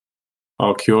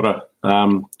Oh, kia ora.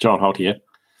 John Holt here.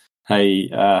 Hey,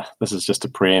 this is just a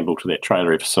preamble to that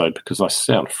trailer episode because I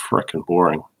sound frickin'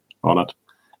 boring on it.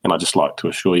 And I'd just like to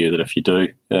assure you that if you do,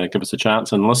 give us a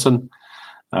chance and listen.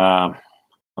 I'm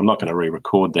not going to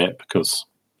re-record that because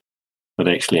it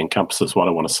actually encompasses what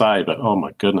I want to say, but oh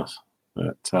my goodness,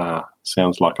 it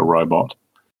sounds like a robot.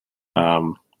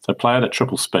 So play it at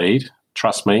triple speed.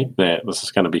 Trust me that this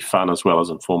is going to be fun as well as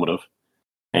informative.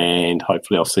 And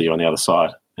hopefully I'll see you on the other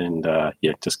side. And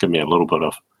just give me a little bit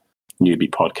of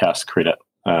newbie podcast credit.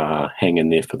 Hang in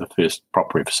there for the first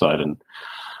proper episode, and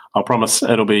I'll promise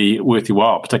it'll be worth your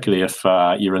while, particularly if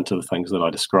you're into the things that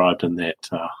I described in that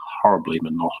horribly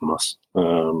monotonous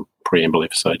preamble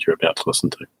episode you're about to listen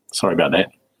to. Sorry about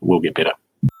that. We'll get better.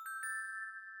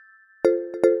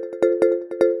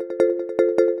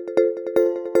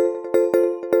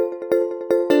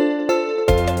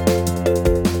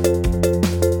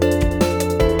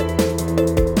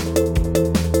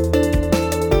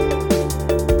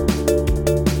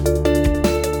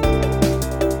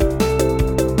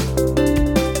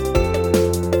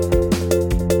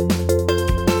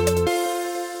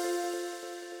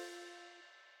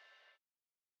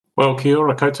 Well, kia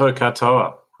ora koutou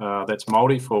katoa. That's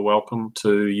Māori for welcome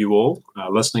to you all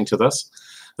listening to this.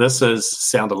 This is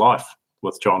Sound of Life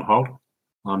with John Holt.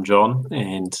 I'm John,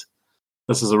 and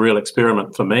this is a real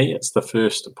experiment for me. It's the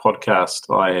first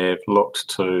podcast I have looked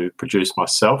to produce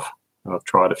myself. I've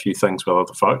tried a few things with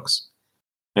other folks,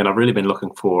 and I've really been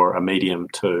looking for a medium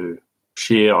to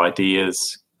share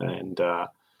ideas and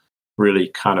really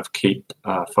kind of keep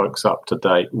folks up to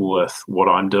date with what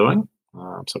I'm doing.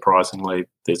 Surprisingly,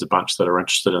 there's a bunch that are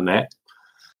interested in that.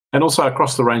 And also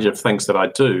across the range of things that I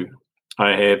do,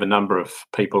 I have a number of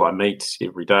people I meet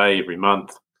every day, every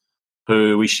month,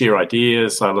 who we share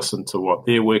ideas. I listen to what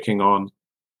they're working on.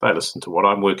 They listen to what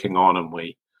I'm working on, and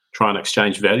we try and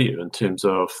exchange value in terms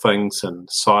of things and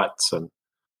sites and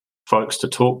folks to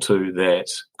talk to that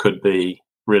could be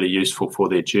really useful for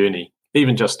their journey,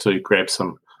 even just to grab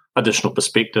some additional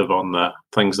perspective on the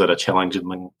things that are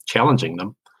challenging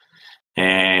them,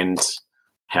 and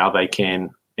how they can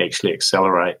actually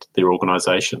accelerate their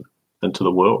organisation into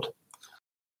the world.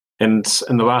 And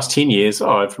in the last 10 years,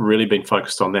 I've really been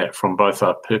focused on that from both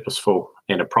a purposeful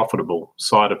and a profitable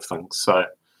side of things. So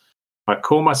I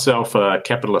call myself a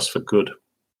capitalist for good.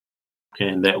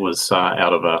 And that was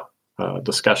out of a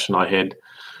discussion I had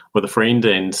with a friend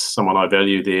and someone I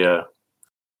value their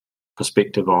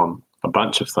perspective on a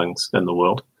bunch of things in the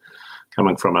world,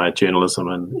 coming from a journalism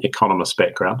and economist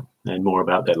background, and more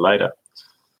about that later.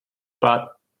 But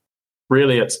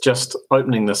really, it's just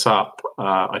opening this up.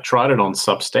 I tried it on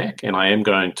Substack, and I am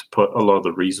going to put a lot of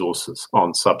the resources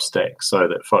on Substack so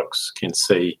that folks can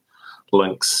see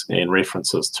links and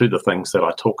references to the things that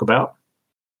I talk about.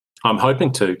 I'm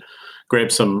hoping to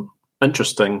grab some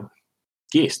interesting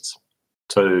guests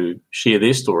to share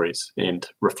their stories and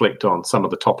reflect on some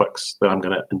of the topics that I'm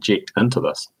going to inject into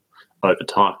this over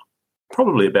time.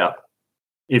 Probably about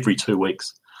every 2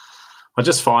 weeks. I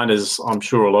just find, as I'm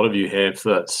sure a lot of you have,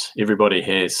 that everybody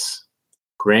has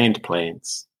grand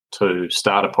plans to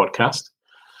start a podcast,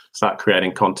 start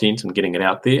creating content and getting it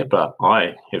out there. But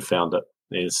I have found it,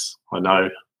 as I know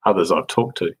others I've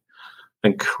talked to,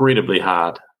 incredibly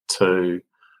hard to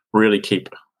really keep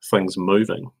things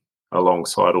moving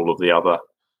alongside all of the other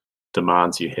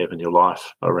demands you have in your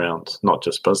life around not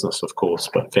just business, of course,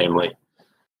 but family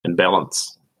and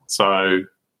balance. So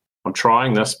I'm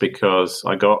trying this because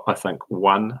I got, I think,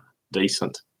 one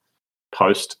decent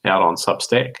post out on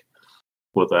Substack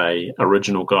with a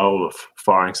original goal of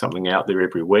firing something out there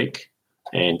every week,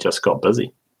 and just got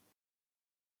busy.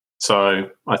 So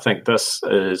I think this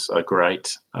is a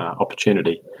great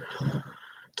opportunity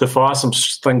to fire some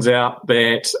things out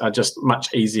that are just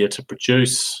much easier to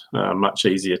produce, much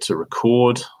easier to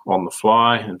record on the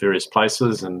fly in various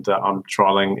places. And I'm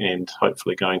trialing and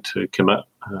hopefully going to commit,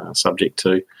 subject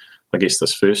to, I guess,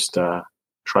 this first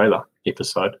trailer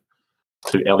episode,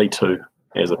 to LE2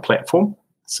 as a platform.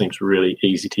 It seems really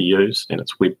easy to use, and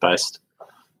it's web-based.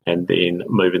 And then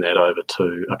moving that over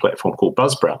to a platform called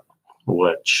Buzzsprout,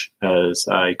 which is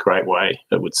a great way,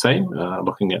 it would seem,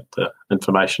 looking at the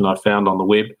information I found on the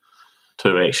web,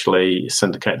 to actually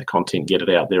syndicate the content, get it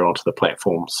out there onto the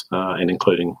platforms, and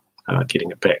including getting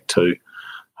it back to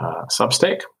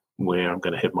Substack, where I'm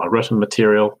going to have my written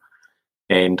material,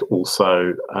 and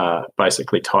also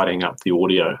basically tidying up the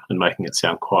audio and making it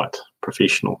sound quite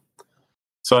professional.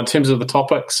 So in terms of the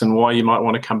topics and why you might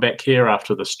want to come back here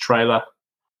after this trailer,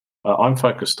 I'm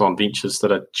focused on ventures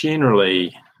that are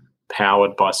generally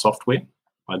powered by software.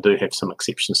 I do have some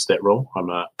exceptions to that rule. I'm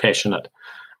a passionate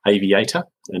aviator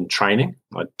in training.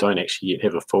 I don't actually yet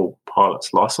have a full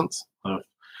pilot's license. I've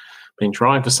been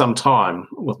trying for some time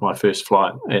with my first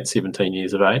flight at 17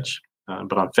 years of age,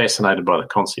 but I'm fascinated by the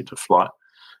concept of flight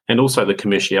and also the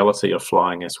commerciality of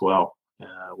flying as well,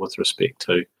 with respect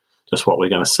to just what we're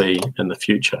going to see in the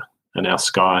future in our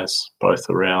skies, both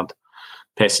around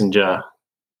passenger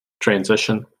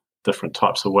transition, different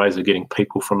types of ways of getting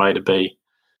people from A to B,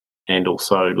 and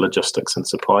also logistics and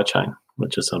supply chain,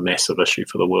 which is a massive issue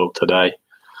for the world today,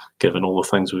 given all the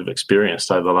things we've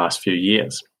experienced over the last few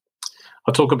years.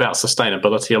 I talk about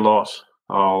sustainability a lot.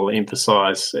 I'll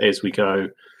emphasize as we go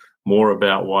more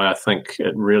about why I think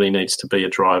it really needs to be a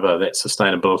driver, that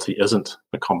sustainability isn't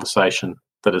a conversation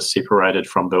that is separated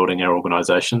from building our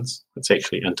organizations. It's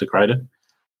actually integrated.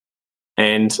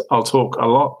 And I'll talk a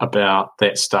lot about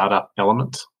that startup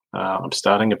element. I'm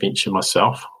starting a venture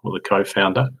myself with a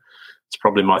co-founder. It's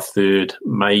probably my third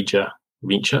major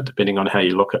venture, depending on how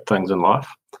you look at things in life.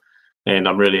 And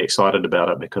I'm really excited about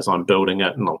it because I'm building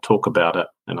it, and I'll talk about it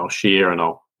and I'll share, and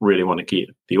I'll really want to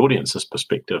get the audience's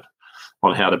perspective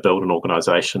on how to build an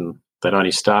organization that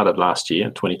only started last year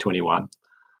in 2021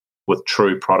 with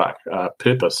true product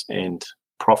purpose and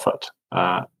profit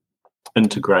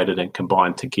integrated and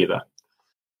combined together.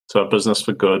 So a business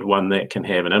for good, one that can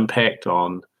have an impact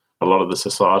on a lot of the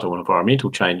societal and environmental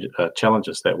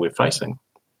challenges that we're facing,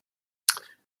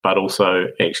 but also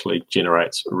actually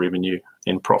generates revenue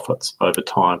and profits over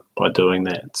time by doing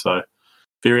that. So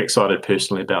very excited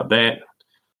personally about that.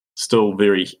 Still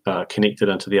very connected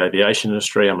into the aviation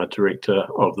industry. I'm a director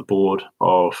of the board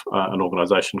of an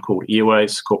organisation called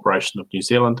Airways Corporation of New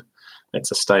Zealand.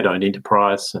 That's a state-owned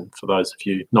enterprise, and for those of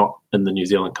you not in the New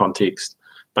Zealand context,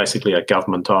 basically a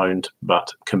government-owned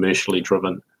but commercially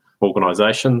driven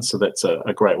organisation. So that's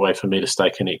a great way for me to stay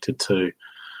connected to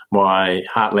my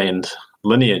heartland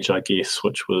lineage, I guess,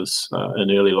 which was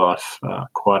in early life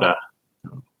quite a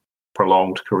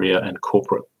prolonged career in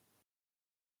corporate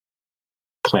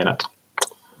planet.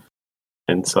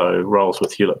 And so roles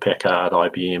with Hewlett-Packard,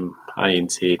 IBM,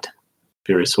 ANZ,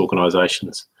 various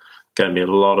organisations gave me a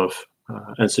lot of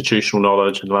institutional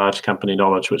knowledge and large company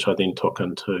knowledge, which I then took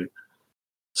into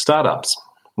startups.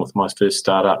 With my first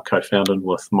startup co-founded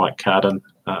with Mike Carden,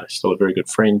 still a very good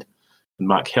friend, and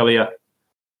Mark Hellier,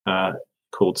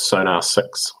 called Sonar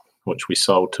 6, which we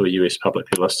sold to a US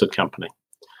publicly listed company.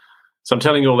 So I'm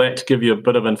telling you all that to give you a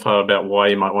bit of info about why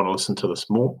you might want to listen to this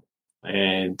more.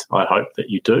 And I hope that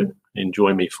you do and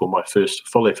join me for my first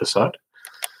full episode.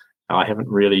 I haven't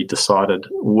really decided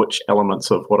which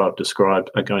elements of what I've described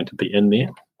are going to be in there,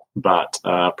 but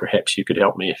perhaps you could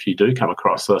help me if you do come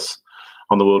across this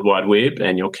on the World Wide Web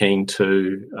and you're keen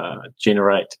to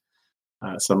generate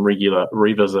some regular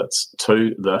revisits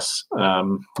to this.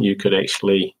 You could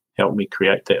actually help me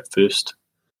create that first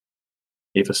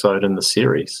episode in the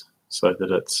series so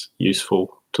that it's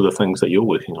useful to the things that you're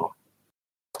working on.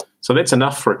 So that's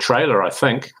enough for a trailer, I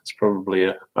think. It's probably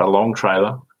a long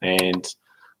trailer, and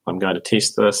I'm going to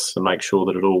test this and make sure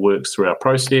that it all works through our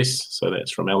process. So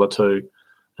that's from L2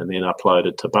 and then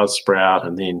uploaded to Buzzsprout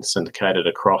and then syndicated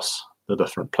across the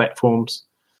different platforms.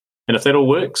 And if that all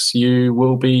works, you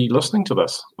will be listening to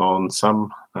this on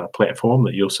some platform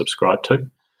that you'll subscribe to.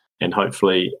 And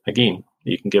hopefully, again,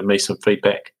 you can give me some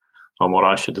feedback on what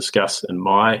I should discuss in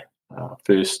my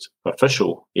first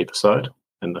official episode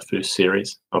in the first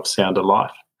series of Sound of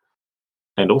Life.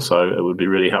 And also, it would be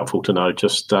really helpful to know,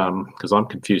 just because I'm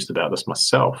confused about this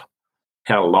myself,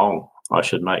 how long I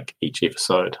should make each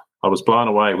episode. I was blown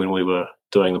away when we were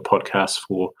doing the podcast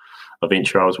for a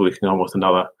venture I was working on with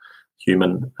another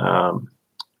human,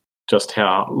 just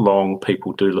how long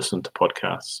people do listen to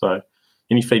podcasts. So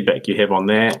any feedback you have on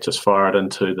that, just fire it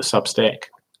into the Substack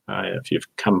if you've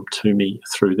come to me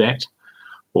through that,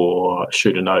 or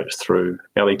shoot a note through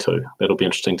L2. That'll be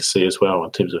interesting to see as well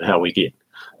in terms of how we get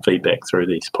feedback through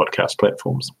these podcast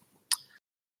platforms.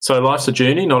 So life's a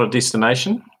journey, not a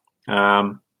destination.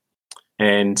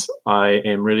 And I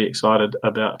am really excited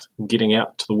about getting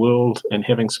out to the world and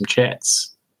having some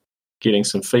chats, getting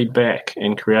some feedback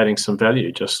and creating some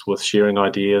value just with sharing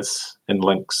ideas and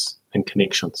links and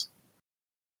connections.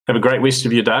 Have a great rest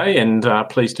of your day, and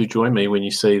please do join me when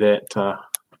you see that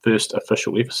first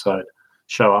official episode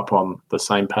show up on the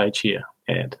same page here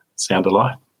at Sound of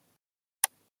Life.